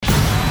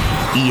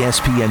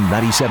ESPN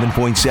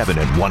 97.7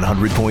 and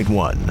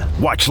 100.1.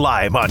 Watch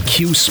live on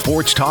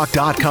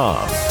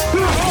QSportsTalk.com.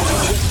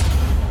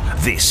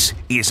 This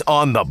is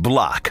On the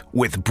Block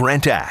with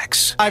Brent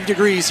Axe. 5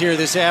 degrees here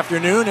this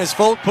afternoon as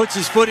Folk puts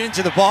his foot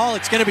into the ball.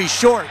 It's going to be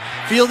short.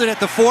 Fielded at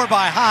the 4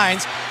 by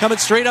Hines. Coming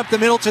straight up the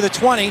middle to the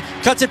 20.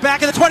 Cuts it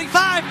back at the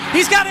 25.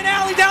 He's got an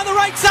alley down the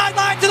right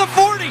sideline to the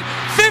 40.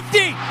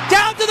 50.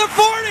 Down to the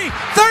 40.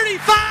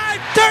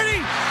 35.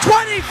 30.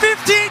 20.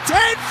 15.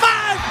 10.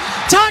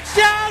 5.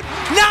 Touchdown.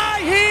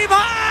 Nyheim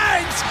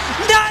Hines.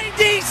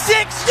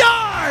 96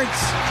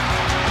 yards.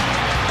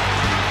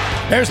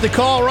 There's the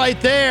call right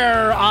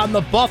there on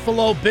the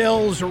Buffalo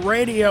Bills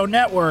radio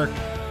network.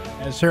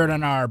 As heard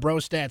on our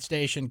Brostat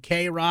station,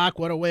 K-Rock.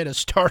 What a way to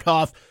start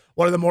off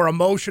one of the more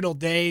emotional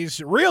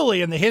days,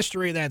 really, in the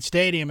history of that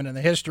stadium and in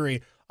the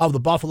history of the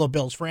Buffalo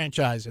Bills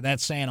franchise. And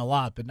that's saying a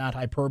lot, but not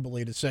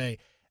hyperbole to say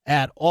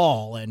at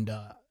all. And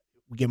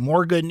we get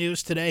more good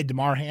news today.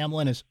 Damar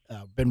Hamlin has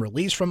been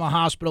released from a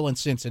hospital in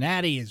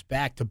Cincinnati. He is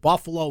back to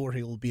Buffalo, where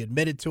he will be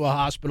admitted to a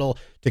hospital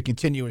to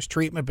continue his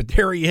treatment. But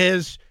there he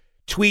is,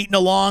 tweeting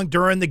along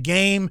during the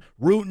game,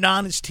 rooting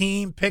on his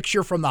team,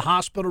 picture from the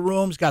hospital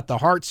rooms, got the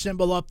heart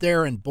symbol up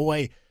there, and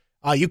boy,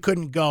 you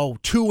couldn't go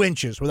 2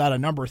 inches without a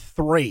number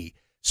 3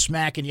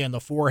 smacking you in the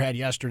forehead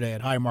yesterday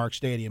at Highmark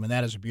Stadium, and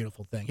that is a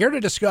beautiful thing. Here to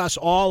discuss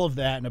all of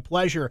that, and a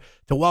pleasure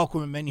to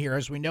welcome him in here.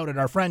 As we noted,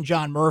 our friend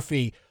John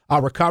Murphy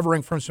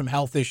recovering from some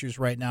health issues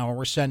right now, and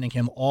we're sending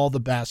him all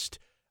the best.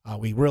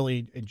 We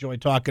really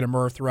enjoyed talking to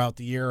Murph throughout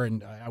the year,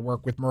 and I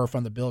work with Murph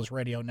on the Bills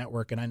radio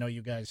network, and I know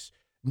you guys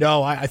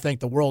know I think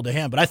the world of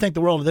him, but I think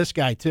the world of this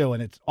guy too,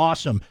 and it's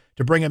awesome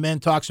to bring him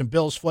in, talk some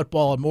Bills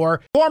football and more.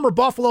 Former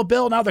Buffalo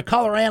Bill, now the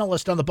color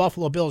analyst on the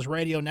Buffalo Bills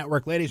radio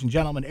network. Ladies and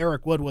gentlemen,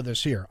 Eric Wood with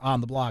us here on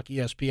the block,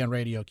 ESPN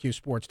Radio,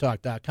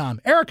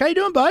 QSportsTalk.com. Eric, how you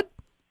doing, bud?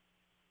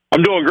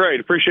 I'm doing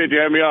great. Appreciate you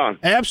having me on.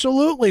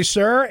 Absolutely,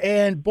 sir.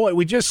 And boy,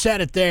 we just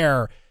said it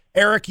there.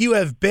 Eric, you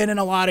have been in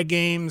a lot of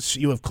games.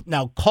 You have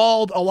now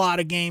called a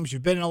lot of games.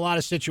 You've been in a lot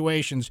of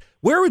situations.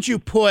 Where would you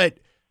put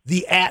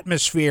the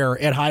atmosphere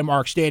at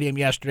Highmark Stadium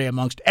yesterday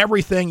amongst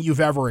everything you've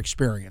ever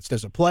experienced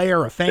as a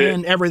player, a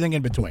fan, everything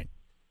in between?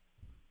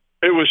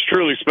 It was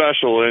truly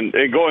special. And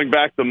going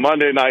back to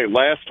Monday night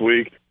last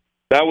week,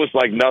 that was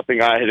like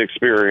nothing I had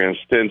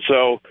experienced. And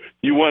so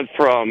you went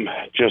from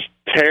just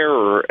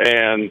terror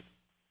and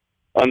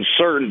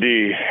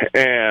uncertainty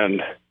and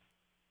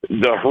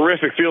the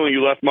horrific feeling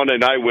you left Monday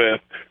night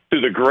with to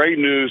the great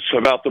news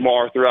about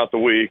Damar throughout the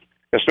week,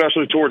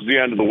 especially towards the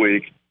end of the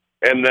week.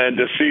 And then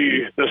to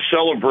see the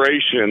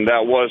celebration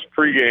that was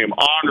pregame,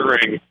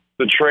 honoring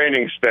the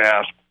training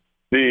staff,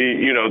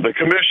 the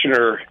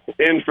commissioner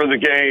in for the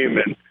game,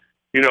 and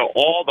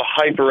all the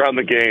hype around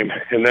the game,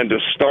 and then to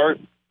start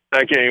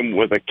that game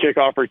with a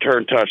kickoff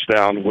return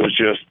touchdown was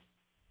just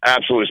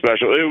absolutely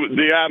special.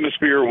 The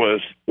atmosphere was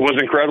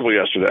incredible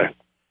yesterday.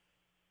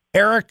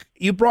 Eric,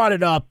 you brought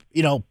it up,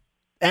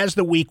 as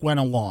the week went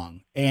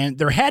along, and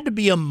there had to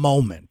be a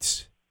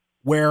moment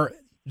where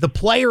the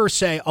players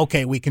say,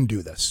 okay, we can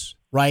do this,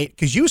 right?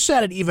 Because you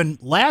said it even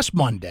last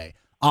Monday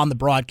on the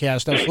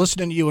broadcast. I was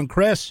listening to you and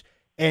Chris,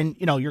 and,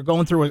 you're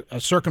going through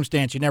a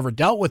circumstance you never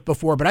dealt with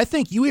before, but I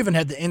think you even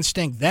had the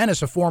instinct then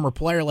as a former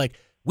player, like,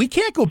 we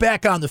can't go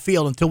back on the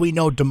field until we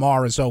know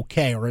Damar is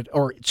okay,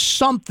 or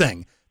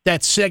something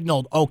that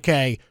signaled,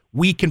 okay,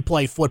 we can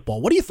play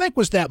football. What do you think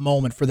was that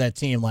moment for that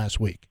team last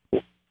week?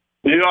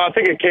 I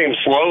think it came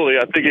slowly.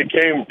 I think it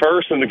came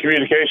first in the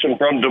communication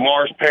from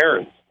Damar's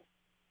parents.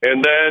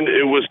 And then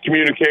it was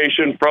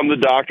communication from the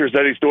doctors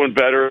that he's doing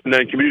better, and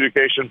then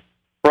communication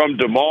from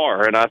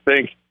Damar. And I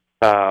think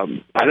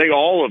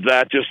all of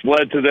that just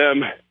led to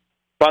them,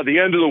 by the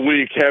end of the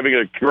week, having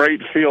a great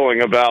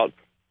feeling about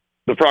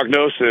the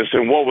prognosis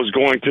and what was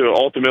going to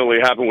ultimately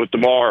happen with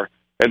Damar.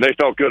 And they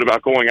felt good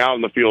about going out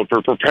in the field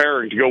for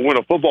preparing to go win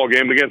a football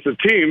game against a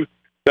team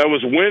that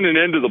was winning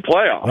into the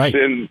playoffs. Right.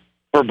 And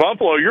for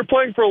Buffalo, you're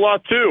playing for a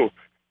lot too.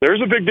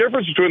 There's a big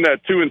difference between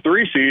that 2 and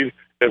 3 seed.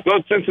 If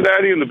both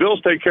Cincinnati and the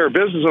Bills take care of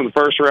business in the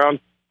first round,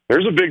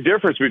 there's a big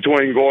difference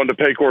between going to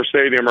Paycor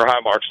Stadium or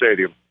Highmark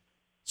Stadium.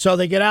 So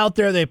they get out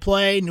there, they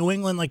play. New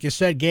England, like you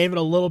said, gave it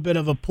a little bit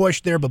of a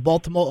push there, but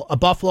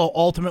Buffalo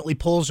ultimately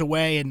pulls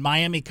away, and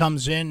Miami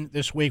comes in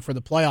this week for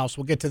the playoffs.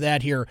 We'll get to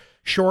that here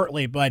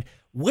shortly. But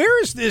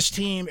where is this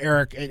team,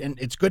 Eric? And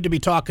it's good to be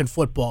talking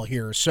football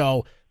here.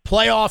 So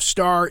playoff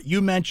start,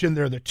 you mentioned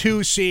they're the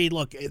 2 seed.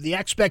 Look, the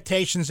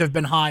expectations have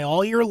been high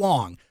all year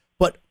long.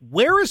 But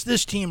where is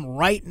this team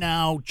right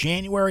now,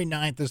 January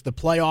 9th, as the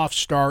playoffs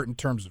start in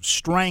terms of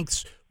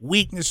strengths,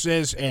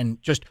 weaknesses, and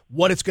just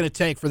what it's going to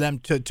take for them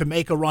to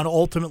make a run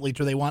ultimately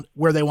to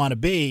where they want to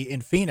be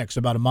in Phoenix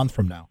about a month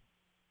from now?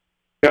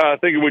 Yeah, I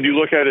think when you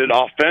look at it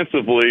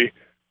offensively,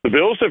 the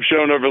Bills have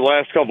shown over the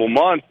last couple of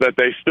months that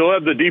they still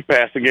have the deep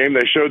passing game.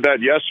 They showed that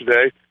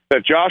yesterday,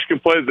 that Josh can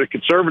play the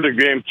conservative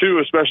game too,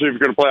 especially if you're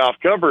going to play off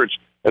coverage.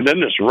 And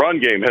then this run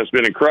game has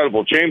been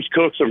incredible. James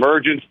Cook's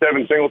emergence,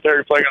 Devin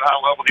Singletary playing at a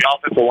high level, the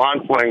offensive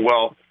line playing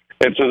well.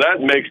 And so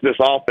that makes this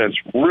offense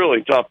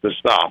really tough to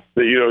stop.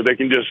 They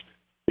can just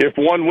if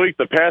 1 week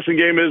the passing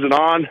game isn't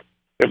on,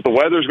 if the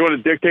weather's going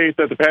to dictate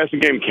that the passing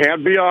game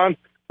can't be on,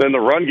 then the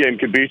run game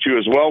could beat you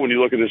as well when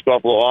you look at this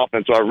Buffalo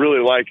offense. So I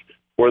really like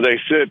where they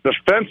sit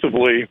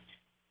defensively.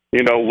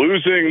 You know,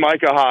 losing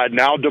Micah Hyde,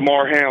 now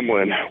DeMar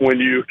Hamlin, when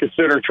you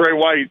consider Trey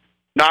White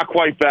not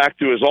quite back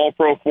to his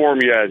all-pro form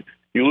yet,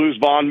 you lose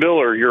Von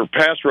Miller, your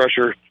pass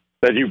rusher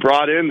that you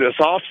brought in this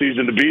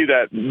offseason to be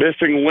that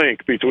missing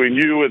link between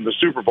you and the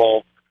Super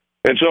Bowl.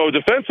 And so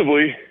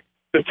defensively,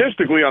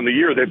 statistically on the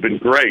year, they've been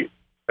great.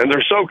 And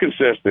they're so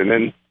consistent.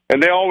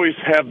 And they always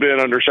have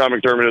been under Sean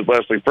McDermott and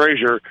Leslie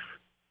Frazier.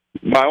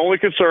 My only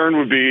concern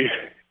would be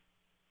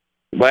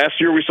last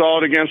year we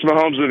saw it against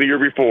Mahomes and the year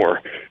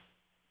before.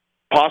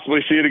 Possibly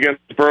see it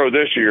against Burrow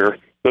this year.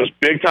 Those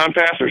big-time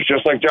passers,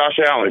 just like Josh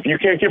Allen, if you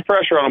can't get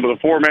pressure on them with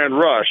a four-man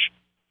rush,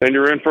 then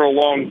you're in for a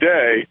long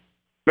day,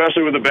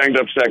 especially with a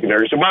banged-up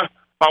secondary. So my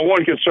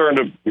one concern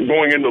of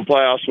going into the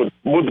playoffs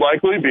would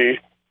likely be,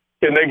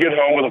 can they get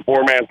home with a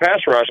four-man pass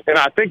rush? And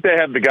I think they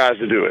have the guys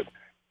to do it.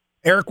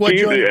 Eric, what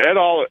you I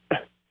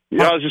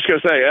was just going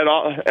to say,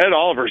 Ed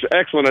Oliver's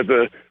excellent at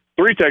the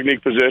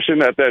three-technique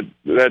position, at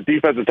that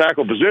defensive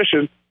tackle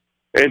position,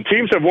 and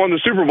teams have won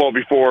the Super Bowl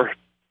before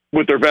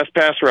with their best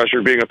pass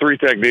rusher being a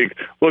three-technique.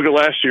 Look at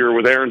last year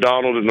with Aaron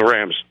Donald and the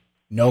Rams.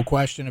 No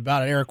question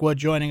about it. Eric Wood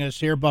joining us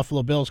here,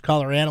 Buffalo Bills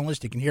color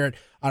analyst. You can hear it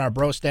on our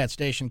Brostat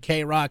station,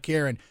 K-Rock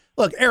here. And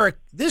look, Eric,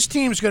 this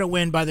team's going to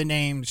win by the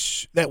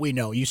names that we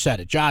know. You said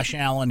it, Josh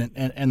Allen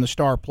and the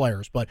star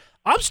players. But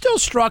I'm still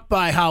struck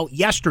by how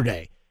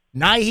yesterday,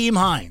 Nyheim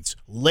Hines,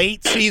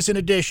 late season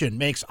addition,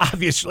 makes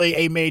obviously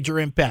a major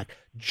impact.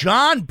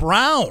 John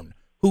Brown,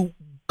 who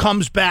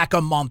comes back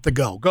a month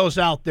ago, goes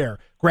out there,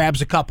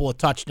 grabs a couple of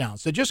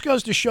touchdowns. So it just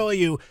goes to show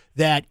you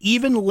that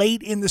even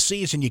late in the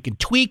season, you can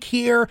tweak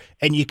here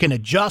and you can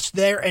adjust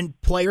there, and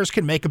players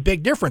can make a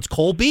big difference.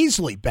 Cole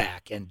Beasley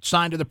back and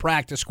signed to the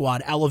practice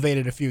squad,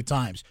 elevated a few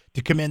times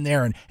to come in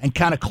there and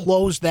kind of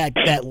close that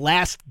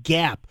last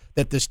gap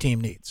that this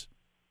team needs.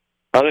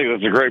 I think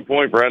that's a great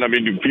point, Brent. I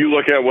mean, if you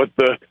look at what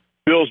the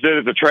Bills did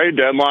at the trade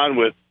deadline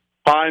with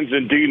Hines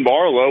and Dean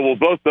Marlowe, well,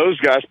 both those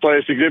guys play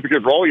a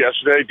significant role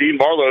yesterday. Dean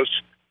Marlowe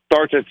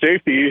starts at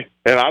safety,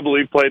 and I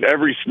believe played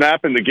every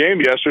snap in the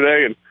game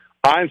yesterday, and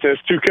Hines has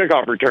 2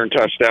 kickoff return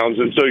touchdowns.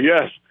 And so,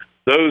 yes,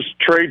 those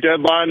trade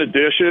deadline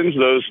additions,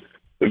 those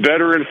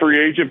veteran free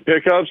agent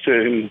pickups,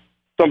 and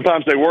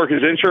sometimes they work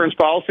as insurance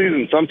policies,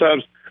 and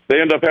sometimes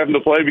they end up having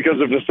to play because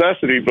of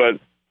necessity.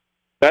 But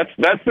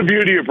that's the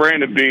beauty of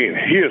Brandon Beane.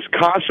 He is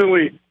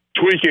constantly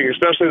tweaking,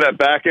 especially that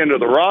back end of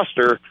the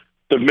roster,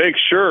 to make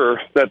sure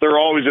that they're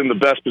always in the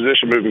best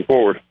position moving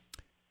forward.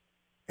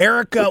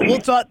 Eric,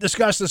 we'll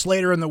discuss this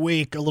later in the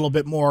week a little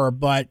bit more,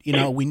 but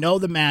we know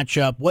the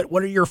matchup. What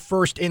are your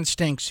first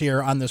instincts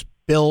here on this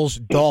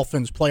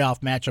Bills-Dolphins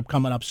playoff matchup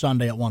coming up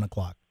Sunday at 1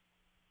 o'clock?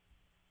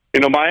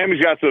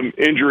 Miami's got some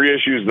injury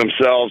issues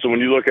themselves, and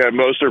when you look at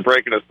Mostert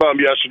breaking his thumb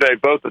yesterday,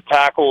 both the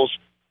tackles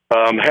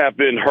have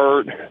been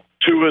hurt.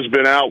 Tua's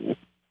been out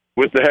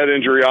with the head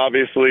injury,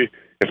 obviously.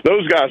 If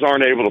those guys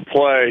aren't able to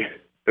play,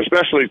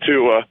 especially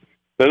Tua,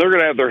 then they're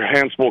going to have their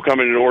hands full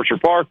coming into Orchard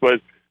Park, but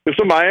it's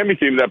a Miami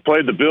team that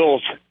played the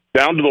Bills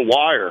down to the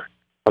wire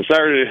on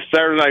Saturday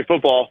Night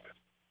Football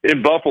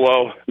in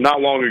Buffalo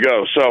not long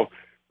ago. So,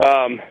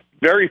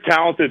 very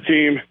talented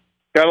team.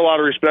 Got a lot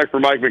of respect for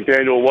Mike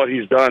McDaniel, what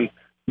he's done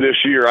this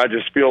year. I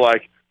just feel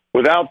like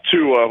without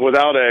Tua,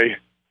 without the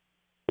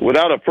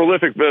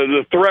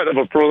threat of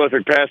a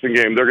prolific passing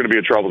game, they're going to be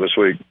in trouble this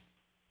week.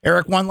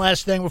 Eric, one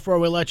last thing before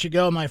we let you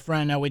go, my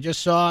friend. Now, we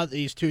just saw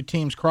these two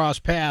teams cross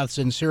paths,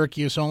 and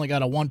Syracuse only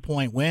got a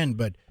 1-point win,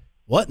 but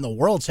what in the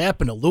world's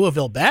happened to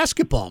Louisville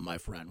basketball, my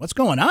friend? What's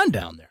going on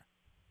down there?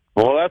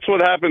 Well, that's what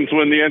happens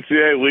when the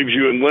NCAA leaves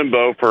you in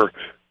limbo for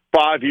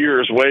 5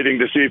 years waiting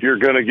to see if you're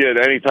going to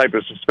get any type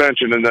of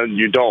suspension, and then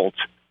you don't.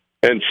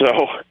 And so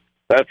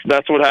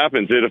that's what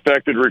happens. It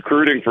affected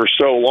recruiting for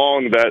so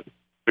long that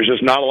there's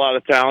just not a lot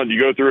of talent. You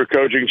go through a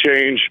coaching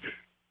change,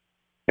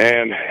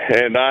 and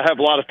I have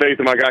a lot of faith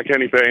in my guy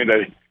Kenny Payne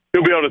that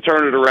he'll be able to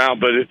turn it around,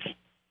 but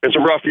it's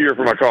a rough year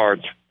for my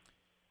Cards.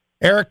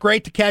 Eric,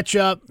 great to catch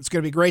up. It's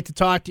going to be great to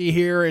talk to you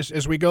here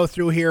as we go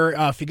through here.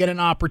 If you get an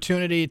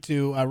opportunity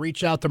to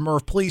reach out to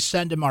Murph, please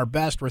send him our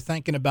best. We're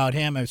thinking about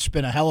him. It's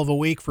been a hell of a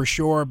week for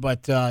sure,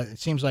 but it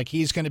seems like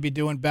he's going to be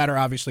doing better.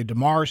 Obviously,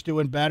 DeMar's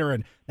doing better,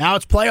 and now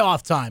it's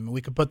playoff time, and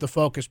we can put the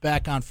focus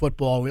back on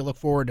football. We look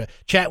forward to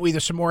chat with you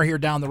some more here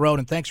down the road,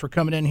 and thanks for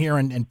coming in here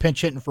and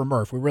pinch hitting for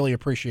Murph. We really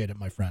appreciate it,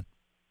 my friend.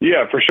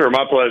 Yeah, for sure.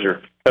 My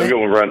pleasure. Have a good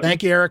one, Brent.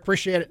 Thank you, Eric.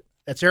 Appreciate it.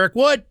 That's Eric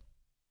Wood.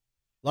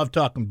 Love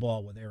talking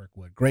ball with Eric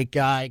Wood. Great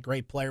guy,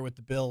 great player with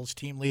the Bills,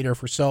 team leader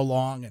for so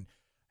long, and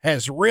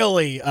has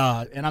really,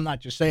 and I'm not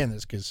just saying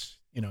this because,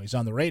 he's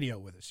on the radio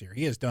with us here.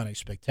 He has done a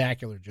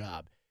spectacular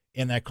job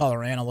in that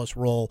color analyst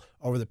role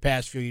over the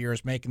past few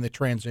years, making the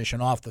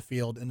transition off the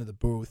field into the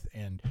booth,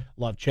 and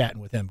love chatting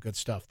with him. Good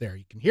stuff there.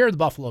 You can hear the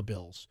Buffalo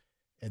Bills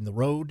in the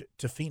road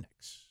to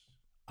Phoenix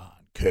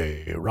on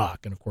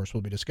K-Rock, and, of course,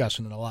 we'll be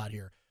discussing it a lot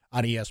here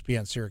on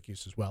ESPN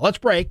Syracuse as well. Let's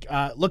break.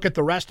 Look at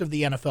the rest of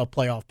the NFL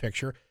playoff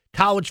picture.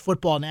 college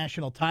football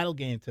national title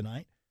game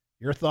tonight.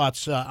 Your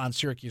thoughts on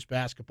Syracuse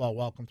basketball,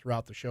 welcome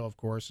throughout the show, of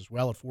course, as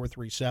well at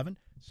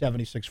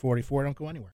 437-7644. Don't go anywhere.